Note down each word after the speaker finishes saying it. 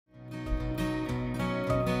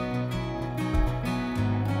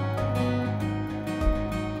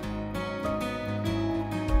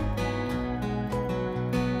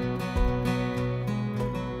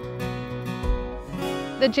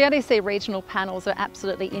The GRDC regional panels are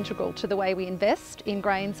absolutely integral to the way we invest in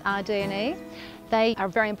grains RD&E. They are a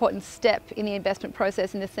very important step in the investment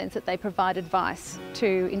process in the sense that they provide advice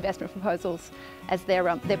to investment proposals as they're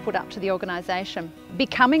put up to the organisation.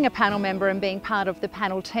 Becoming a panel member and being part of the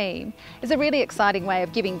panel team is a really exciting way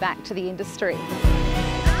of giving back to the industry.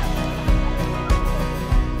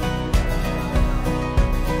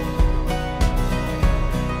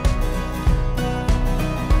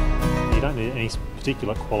 You don't need any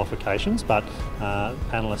particular qualifications, but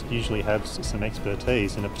panellists usually have some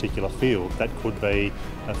expertise in a particular field. That could be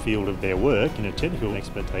a field of their work in a technical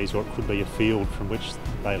expertise, or it could be a field from which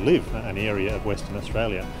they live, an area of Western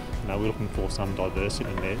Australia. We're looking for some diversity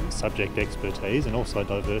in their subject expertise and also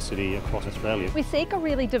diversity across Australia. We seek a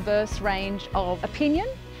really diverse range of opinion,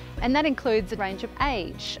 and that includes a range of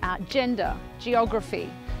age, gender,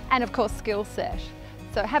 geography, and of course skill set.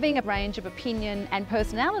 So having a range of opinion and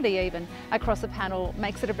personality even across a panel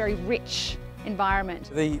makes it a very rich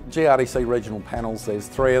environment. The GRDC regional panels, there's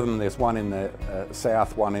three of them. There's one in the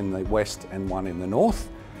south, one in the west and one in the north.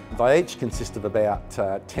 They each consist of about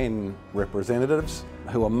 10 representatives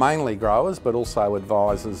who are mainly growers but also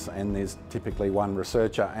advisors, and there's typically one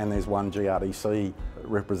researcher and there's one GRDC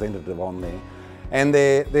representative on there. And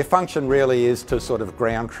their function really is to sort of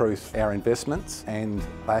ground truth our investments, and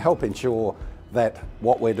they help ensure that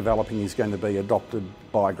what we're developing is going to be adopted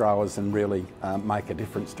by growers and really make a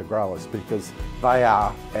difference to growers, because they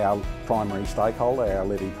are our primary stakeholder, our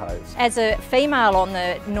levy payers. As a female on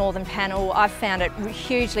the Northern panel, I've found it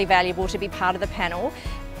hugely valuable to be part of the panel.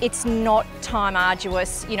 It's not time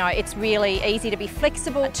arduous, it's really easy to be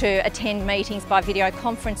flexible, to attend meetings by video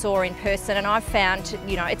conference or in person, and I've found,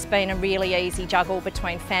 it's been a really easy juggle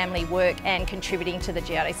between family, work and contributing to the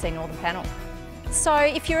GRDC Northern panel. So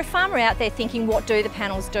if you're a farmer out there thinking, what do the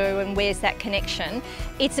panels do and where's that connection,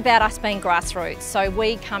 it's about us being grassroots. So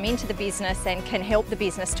we come into the business and can help the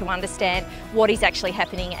business to understand what is actually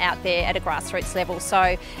happening out there at a grassroots level.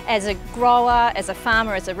 So as a grower, as a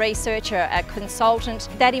farmer, as a researcher, a consultant,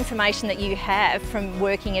 that information that you have from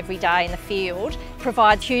working every day in the field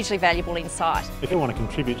provides hugely valuable insight. If you want to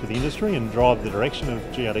contribute to the industry and drive the direction of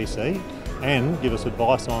GRDC, and give us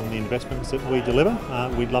advice on the investments that we deliver,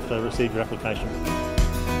 we'd love to receive your application.